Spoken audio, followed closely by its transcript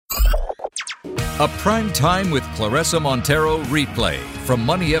A Prime Time with Clarissa Montero replay from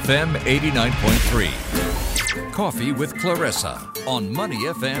Money FM 89.3. Coffee with Clarissa on Money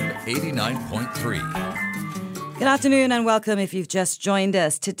FM 89.3. Good afternoon and welcome if you've just joined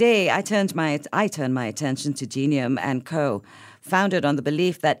us. Today, I turned my attention to Genium & Co., founded on the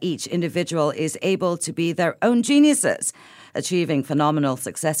belief that each individual is able to be their own geniuses, achieving phenomenal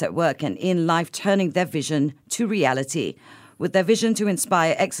success at work and in life, turning their vision to reality. With their vision to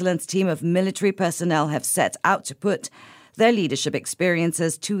inspire excellence, team of military personnel have set out to put their leadership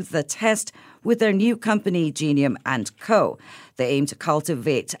experiences to the test with their new company, Genium & Co. They aim to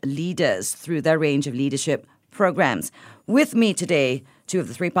cultivate leaders through their range of leadership programs. With me today, two of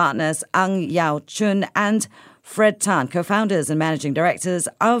the three partners, Ang Yao Chun and Fred Tan, co-founders and managing directors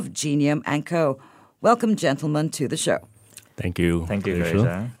of Genium & Co. Welcome, gentlemen, to the show. Thank you. Thank you,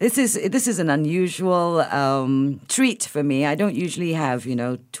 Clarissa. This is an unusual treat for me. I don't usually have,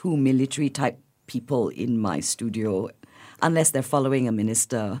 two military type people in my studio unless they're following a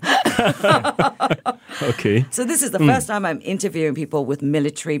minister. Okay. So this is the first time I'm interviewing people with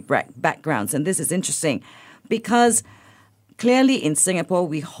military backgrounds, and this is interesting because clearly in Singapore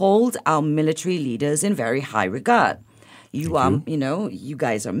we hold our military leaders in very high regard. You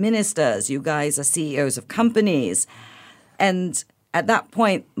guys are ministers, you guys are CEOs of companies. And at that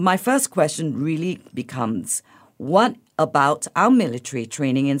point, my first question really becomes, what about our military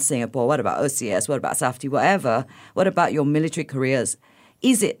training in Singapore? What about OCS? What about SAFTI? Whatever. What about your military careers?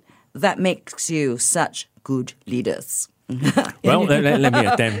 Is it that makes you such good leaders? Well, let me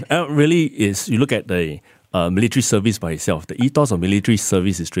attempt. Really is, you look at the military service by itself. The ethos of military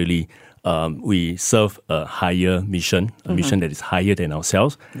service is really we serve a higher mission, a mission that is higher than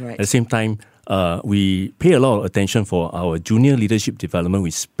ourselves. Right. At the same time, we pay a lot of attention for our junior leadership development.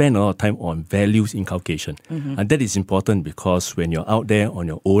 We spend a lot of time on values inculcation. And that is important because when you're out there on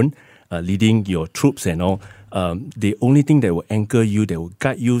your own, leading your troops and all, the only thing that will anchor you, that will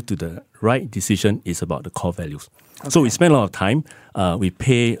guide you to the right decision is about the core values. Okay. So we spend a lot of time. We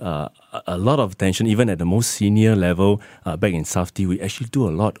pay a lot of attention, even at the most senior level. Back in SAFTI, we actually do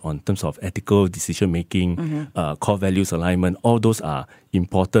a lot on terms of ethical decision-making, core values alignment. All those are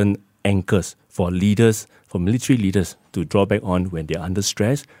important anchors for leaders, for military leaders to draw back on when they're under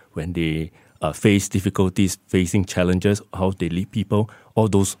stress, when they face difficulties, facing challenges, how they lead people. All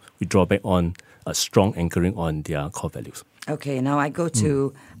those we draw back on a strong anchoring on their core values. Okay, now I go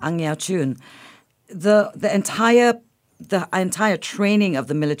to Ang Yao Chun. The entire training of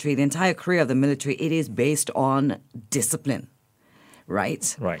the military, the entire career of the military, it is based on discipline,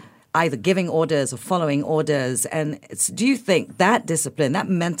 right? Right. Either giving orders or following orders. And do you think that discipline, that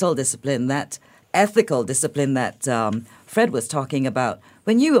mental discipline, that ethical discipline that Fred was talking about,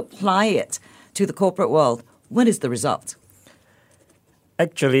 when you apply it to the corporate world, what is the result?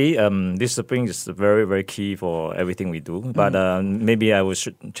 Actually, discipline is very, very key for everything we do. But maybe I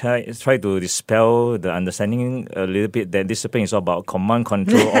should try to dispel the understanding a little bit that discipline is all about command,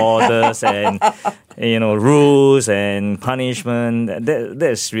 control, orders, and rules and punishment.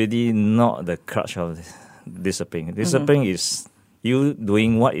 That's really not the crux of discipline. Discipline is you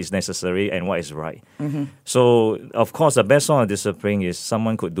doing what is necessary and what is right. So, of course, the best form of discipline is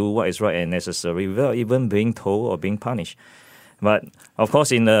someone could do what is right and necessary without even being told or being punished. But of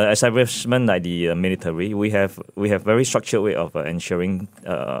course, in the establishment like the military, we have very structured way of ensuring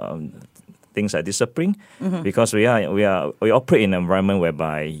things like discipline, because we operate in an environment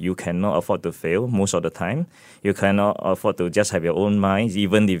whereby you cannot afford to fail most of the time. You cannot afford to just have your own mind,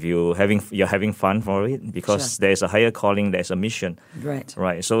 even if you're having fun for it, because there's a higher calling, there's a mission.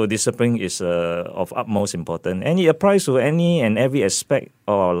 Right. So discipline is of utmost importance, and it applies to any and every aspect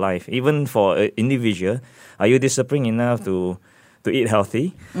of our life. Even for an individual, are you disciplined enough to eat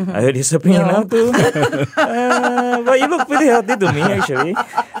healthy? Are you disciplined enough to? But you look pretty healthy to me, actually.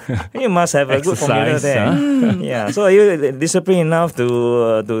 You must have a good formula there. Yeah. So are you disciplined enough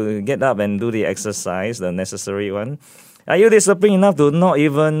to get up and do the exercise, the necessary one? Are you disciplined enough to not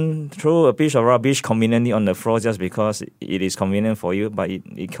even throw a piece of rubbish conveniently on the floor just because it is convenient for you, but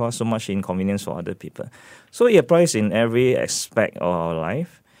it causes so much inconvenience for other people? So it applies in every aspect of our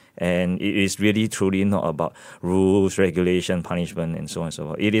life. And it is really truly not about rules, regulation, punishment, and so on and so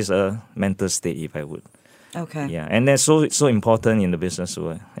forth. It is a mental state, if I would. Okay. Yeah, and that's so important in the business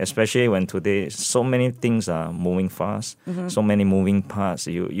world, especially when today so many things are moving fast, so many moving parts.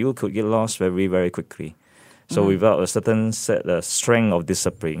 You could get lost very, very quickly. So without a certain strength of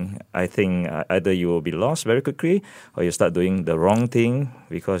discipline, I think either you will be lost very quickly or you start doing the wrong thing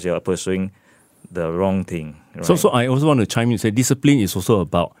because you are pursuing the wrong thing. Right? So I also want to chime in and say discipline is also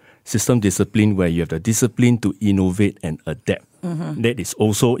about system discipline, where you have the discipline to innovate and adapt. That is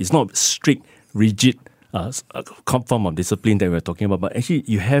also, it's not strict rigid form of discipline that we're talking about, but actually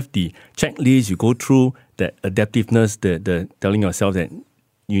you have the checklist, you go through the adaptiveness, the telling yourself that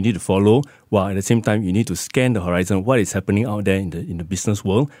you need to follow, while at the same time you need to scan the horizon, what is happening out there in the business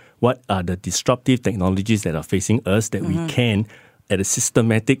world, what are the disruptive technologies that are facing us that we can, at a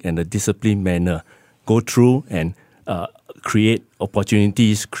systematic and a disciplined manner, go through and create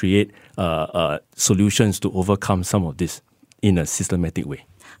opportunities, create solutions to overcome some of this in a systematic way.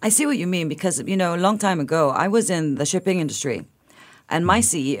 I see what you mean because, a long time ago, I was in the shipping industry and my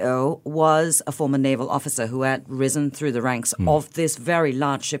CEO was a former naval officer who had risen through the ranks of this very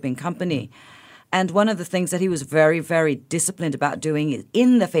large shipping company. And one of the things that he was very, very disciplined about doing is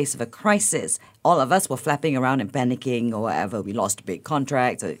in the face of a crisis, all of us were flapping around and panicking or whatever. We lost a big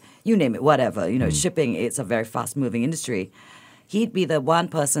contract or you name it, whatever. Shipping, it's a very fast-moving industry. He'd be the one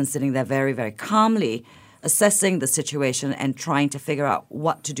person sitting there very, very calmly assessing the situation and trying to figure out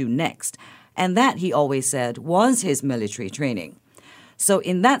what to do next. And that, he always said, was his military training. So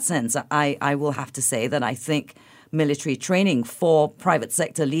in that sense, I will have to say that I think military training for private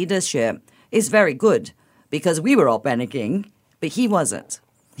sector leadership is very good because we were all panicking, but he wasn't.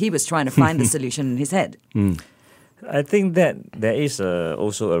 He was trying to find the solution in his head. I think that there is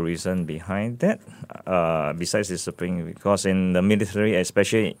also a reason behind that, besides discipline, because in the military,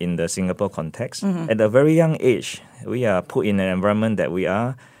 especially in the Singapore context, at a very young age, we are put in an environment that we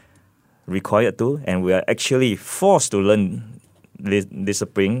are required to, and we are actually forced to learn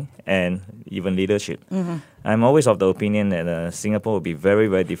discipline and even leadership. I'm always of the opinion that Singapore would be very,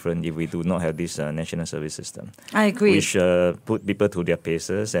 very different if we do not have this national service system. I agree. Which put people to their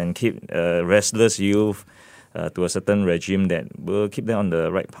paces and keep restless youth to a certain regime that will keep them on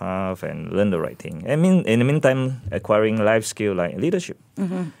the right path and learn the right thing. I mean, in the meantime, acquiring life skill like leadership.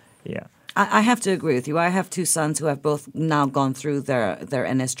 Yeah. I have to agree with you. I have two sons who have both now gone through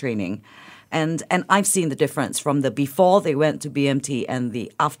their NS training. And I've seen the difference from the before they went to BMT and the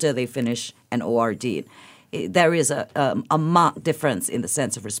after they finish an ORD. There is a marked difference in the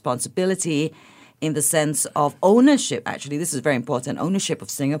sense of responsibility, in the sense of ownership. Actually, this is very important, ownership of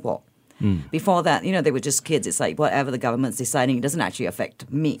Singapore. Before that, they were just kids. It's like whatever the government's deciding, it doesn't actually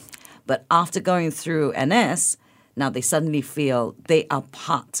affect me. But after going through NS, now they suddenly feel they are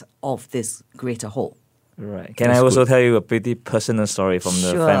part of this greater whole. Right. Can I also tell you a pretty personal story from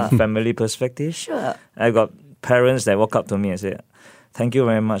the family perspective? Sure. I got parents that walk up to me and say, "Thank you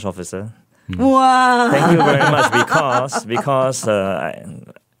very much, officer." Wow. Thank you very much because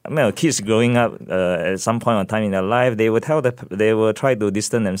kids growing up at some point of time in their life, they will try to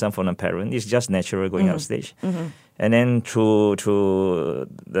distance themselves from the parent. It's just natural going up stage. And then through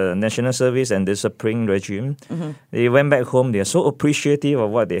the national service and discipline regime, they went back home. They are so appreciative of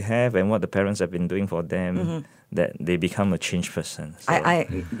what they have and what the parents have been doing for them that they become a changed person. So.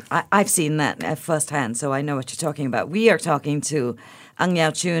 I've seen that firsthand, so I know what you're talking about. We are talking to Ang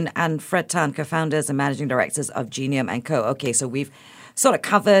Yao Chun and Fred Tan, co-founders and managing directors of Genium & Co. Okay, so we've sort of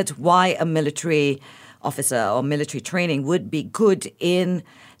covered why a military officer or military training would be good in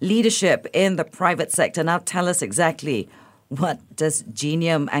leadership in the private sector. Now tell us exactly, what does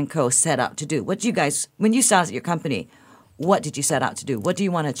Genium & Co. set out to do? What do you guys, when you started your company, what did you set out to do? What do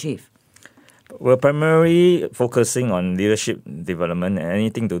you want to achieve? We're primarily focusing on leadership development and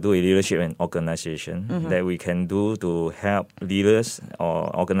anything to do with leadership and organization that we can do to help leaders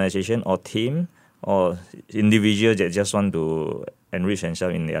or organization or team or individuals that just want to enrich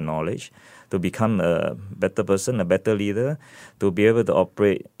themselves in their knowledge, to become a better person, a better leader, to be able to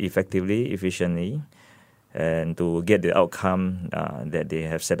operate effectively, efficiently, and to get the outcome that they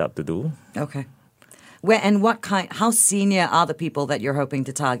have set up to do. Okay. How senior are the people that you're hoping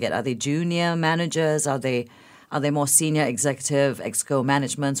to target? Are they junior managers? Are they more senior executive, exco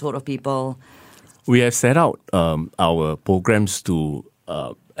management sort of people? We have set out our programs to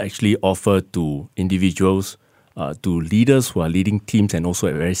actually offer to individuals, to leaders who are leading teams and also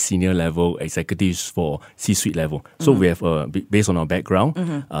at very senior level executives for C-suite level. So we have, based on our background,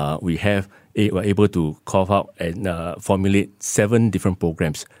 we're able to carve out and formulate 7 different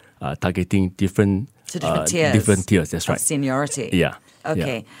programs targeting different tiers. Different tiers, that's right. Of seniority. Yeah.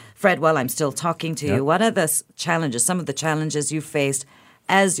 Okay. Yeah. Fred, while I'm still talking to you, what are the challenges, some of the challenges you faced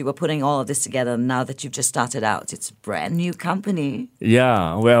as you were putting all of this together now that you've just started out? It's a brand new company.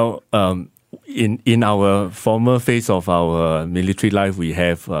 Yeah, well, in our former phase of our military life, we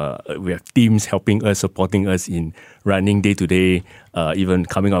have teams helping us, supporting us in running day-to-day, even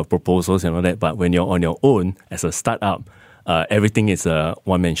coming out with proposals and all that. But when you're on your own as a startup, everything is a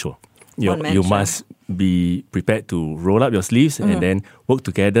one-man show. You must be prepared to roll up your sleeves and then work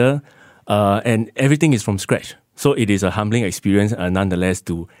together. And everything is from scratch. So it is a humbling experience, nonetheless,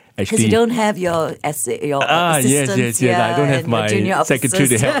 to actually. Because you don't have your assistants yes. I don't have my junior secretary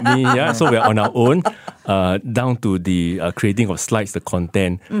to officers. help me. Yeah, so we're on our own, down to the creating of slides, the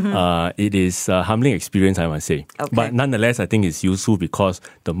content. It is a humbling experience, I must say. Okay. But nonetheless, I think it's useful because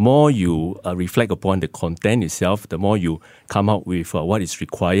the more you reflect upon the content itself, the more you come out with what is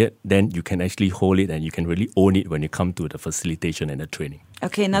required, then you can actually hold it and you can really own it when you come to the facilitation and the training.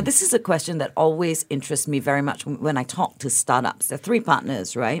 Okay, now this is a question that always interests me very much when I talk to startups. There are 3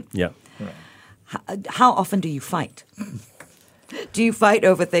 partners, right? Yeah. How often do you fight? Do you fight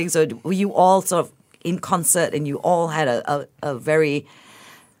over things, or were you all sort of in concert and you all had a very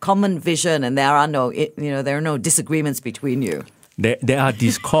common vision, and there are no disagreements between you? There are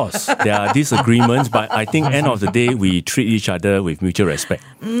discourse, there are disagreements, but I think end of the day we treat each other with mutual respect.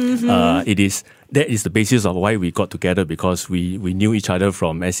 That is the basis of why we got together, because we knew each other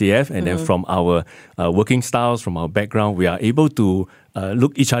from SAF, and then from our working styles, from our background, we are able to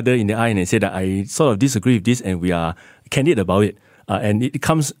look each other in the eye and say that I sort of disagree with this, and we are candid about it. And it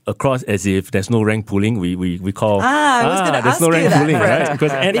comes across as if there's no rank pulling. We call I was going to there's ask no you rank that, pulling,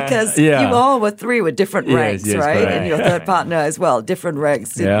 Fred, right? because yeah. you all were 3 with different ranks, yes, right? correct. And your third partner as well, different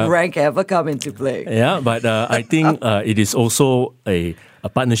ranks. Did rank ever come into play? Yeah, but I think it is also a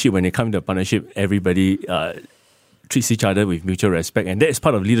partnership. When it comes to a partnership, everybody treats each other with mutual respect, and that is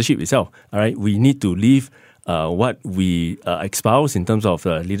part of leadership itself. All right, we need to live what we espouse in terms of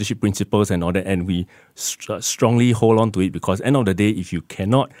leadership principles and all that, and we strongly hold on to it, because end of the day, if you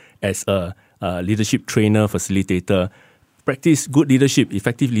cannot, as a leadership trainer, facilitator, practice good leadership,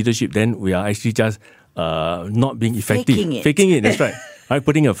 effective leadership, then we are actually just not being effective. Faking it. That's right. Right,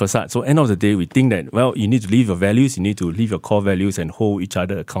 putting a facade. So end of the day, we think that, well, you need to live your values, you need to live your core values and hold each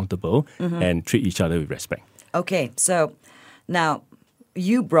other accountable and treat each other with respect. Okay, so now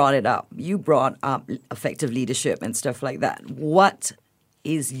you brought it up. You brought up effective leadership and stuff like that. What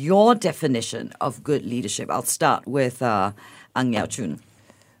is your definition of good leadership? I'll start with Ang Yao Chun.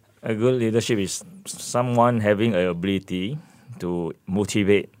 A good leadership is someone having an ability to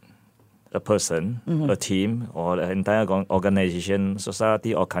motivate a person, a team, or the entire organization,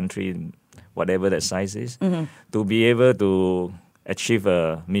 society, or country, whatever that size is, to be able to achieve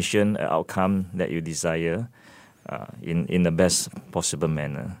a mission, an outcome that you desire in the best possible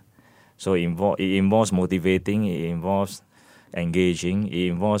manner. So it involves motivating, it involves engaging, it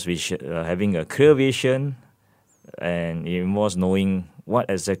involves having a clear vision, and it involves knowing what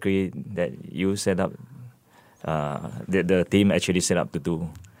exactly that you set up, the team actually set up to do.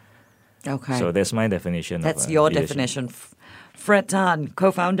 Okay. So that's my definition. That's of your leadership. definition. Fred Tan,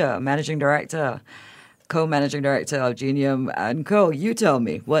 co-founder, managing director, co-managing director of Genium & Co. You tell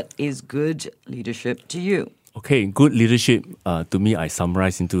me, what is good leadership to you? Okay, good leadership, to me, I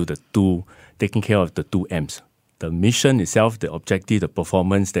summarize into taking care of the 2 M's. The mission itself, the objective, the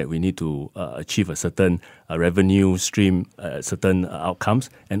performance that we need to achieve a certain revenue stream, certain outcomes,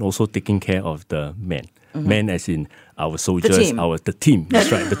 and also taking care of the men. Men as in our soldiers, the team.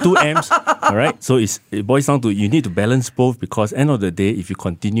 That's right. The 2 M's. All right. So it boils down to you need to balance both, because end of the day, if you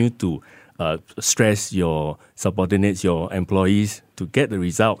continue to stress your subordinates, your employees to get the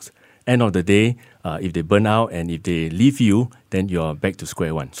results, end of the day, if they burn out and if they leave you, then you're back to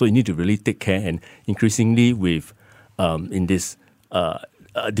square one. So you need to really take care, and increasingly with in this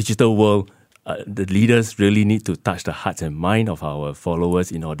digital world, the leaders really need to touch the hearts and mind of our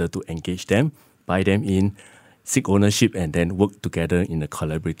followers in order to engage them, buy them in, seek ownership, and then work together in a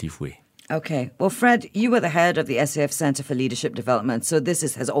collaborative way. Okay. Well, Fred, you were the head of the SAF Center for Leadership Development, so this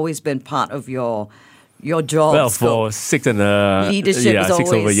has always been part of your job. Well, for 6 leadership is 6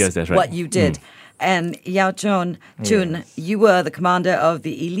 always over years, that's right. what you did. And Yao Chun, you were the commander of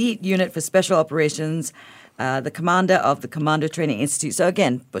the Elite Unit for Special Operations, the commander of the Commando Training Institute. So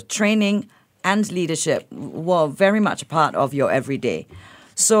again, but training and leadership were very much a part of your everyday.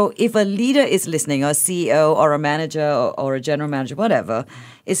 So if a leader is listening, or a CEO or a manager or a general manager, whatever,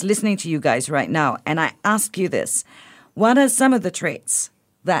 is listening to you guys right now, and I ask you this, what are some of the traits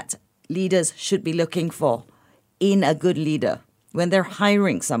that leaders should be looking for in a good leader when they're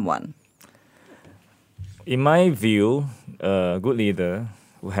hiring someone? In my view, a good leader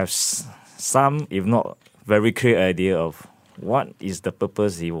will have some, if not very clear idea of what is the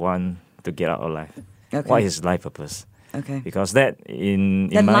purpose he wants to get out of life. Okay. What is his life purpose? Okay. Because that in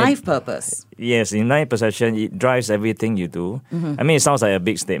The my life purpose. Yes, in my perception, it drives everything you do. I mean, it sounds like a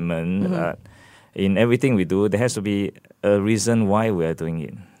big statement. In everything we do, there has to be a reason why we are doing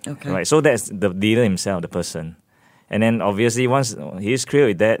it. Okay. Right. So that's the leader himself, the person. And then obviously once he's clear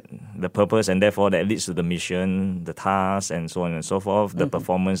with that, the purpose, and therefore that leads to the mission, the task, and so on and so forth, the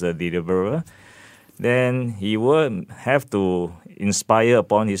performance, the deliverer, then he will have to inspire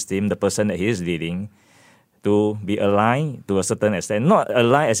upon his team, the person that he is leading, to be aligned to a certain extent. Not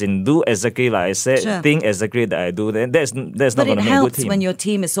aligned as in do exactly like I said, Sure. think exactly that I do. Then that's not But going it to make a good helps team. when your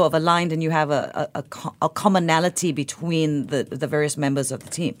team is sort of aligned and you have a commonality between the various members of the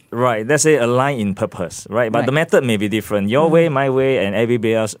team. Right, let's say align in purpose, right? But the Right. method may be different. Your way, my way, and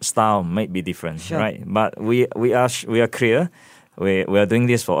everybody else's style might be different, Sure. right? But we are clear. We are doing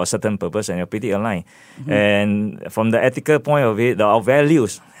this for a certain purpose, and you're pretty aligned. And from the ethical point of it, our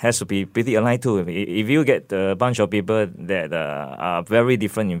values has to be pretty aligned too. If you get a bunch of people that are very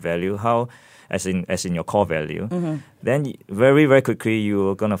different in value, as in your core value, then very very quickly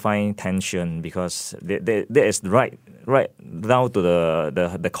you're gonna find tension because that is right down to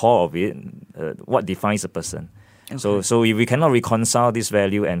the core of it, what defines a person. Okay. So if we cannot reconcile this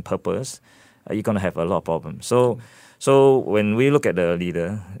value and purpose, you're gonna have a lot of problems. So when we look at the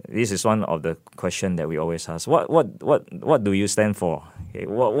leader, this is one of the questions that we always ask. What do you stand for? Okay,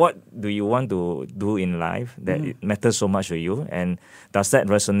 what do you want to do in life that it matters so much to you? And does that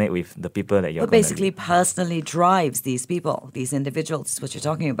resonate with the people that you're What gonna basically personally drives these people, these individuals, is what you're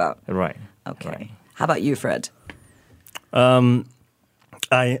talking about. lead? Right. Okay. Right. How about you, Fred?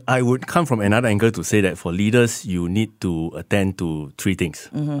 I would come from another angle to say that for leaders, you need to attend to three things.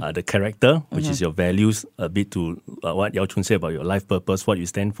 The character, which is your values, a bit to what Yao Chun said about your life purpose, what you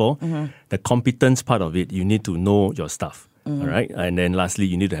stand for. The competence part of it, you need to know your stuff. All right. And then lastly,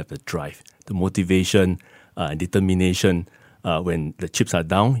 you need to have the drive, the motivation, and determination. When the chips are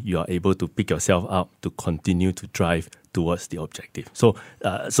down, you are able to pick yourself up to continue to drive towards the objective. So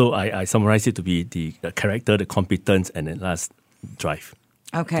I summarize it to be the character, the competence, and then last, drive.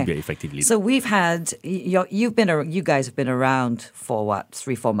 Okay. To be an effective leader. So we've had you guys have been around for what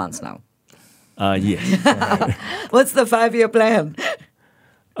 3-4 months now. Yes. What's the 5-year plan?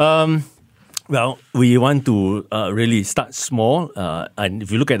 Well, we want to really start small. And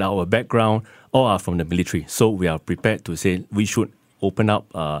if you look at our background, all are from the military. So we are prepared to say we should open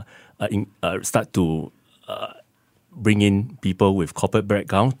up, start to bring in people with corporate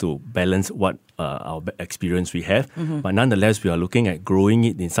background to balance what our experience we have. But nonetheless, we are looking at growing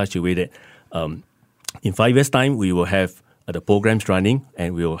it in such a way that in 5 years' time, we will have the programs running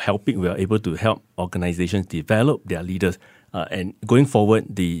and we are able to help organizations develop their leaders. And going forward,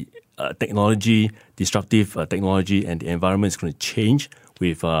 the disruptive technology and the environment is going to change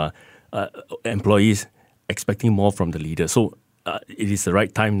with employees expecting more from the leader. So it is the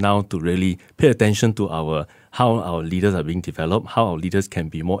right time now to really pay attention to how our leaders are being developed, how our leaders can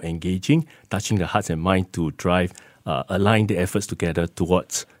be more engaging, touching the hearts and minds to drive, align the efforts together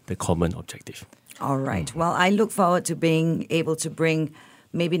towards the common objective. All right. Well, I look forward to being able to bring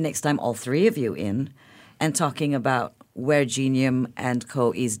maybe next time all three of you in and talking about where Genium and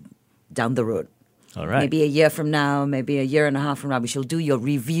Co. is down the road. All right. Maybe a year from now, maybe a year and a half from now, we shall do your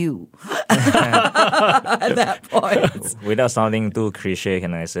review at that point. Without sounding too cliche,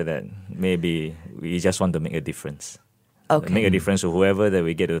 can I say that maybe we just want to make a difference? Okay. Make a difference to whoever that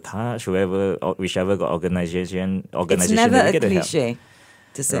we get to touch, whichever organization It's never that we a get to help. cliche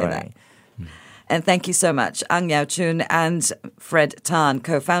to say that. Right. And thank you so much, Ang Yao Chun and Fred Tan,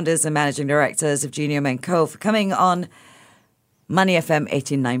 co-founders and managing directors of Genium & Co., for coming on Money FM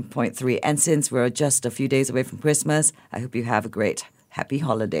 89.3. And since we're just a few days away from Christmas, I hope you have a great, happy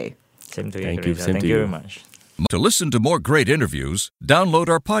holiday. Same to you. Thank you. Teresa. Same Thank to you you. very much. To listen to more great interviews, download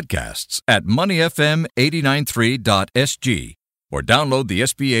our podcasts at moneyfm893.sg or download the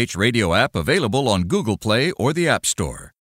SPH radio app available on Google Play or the App Store.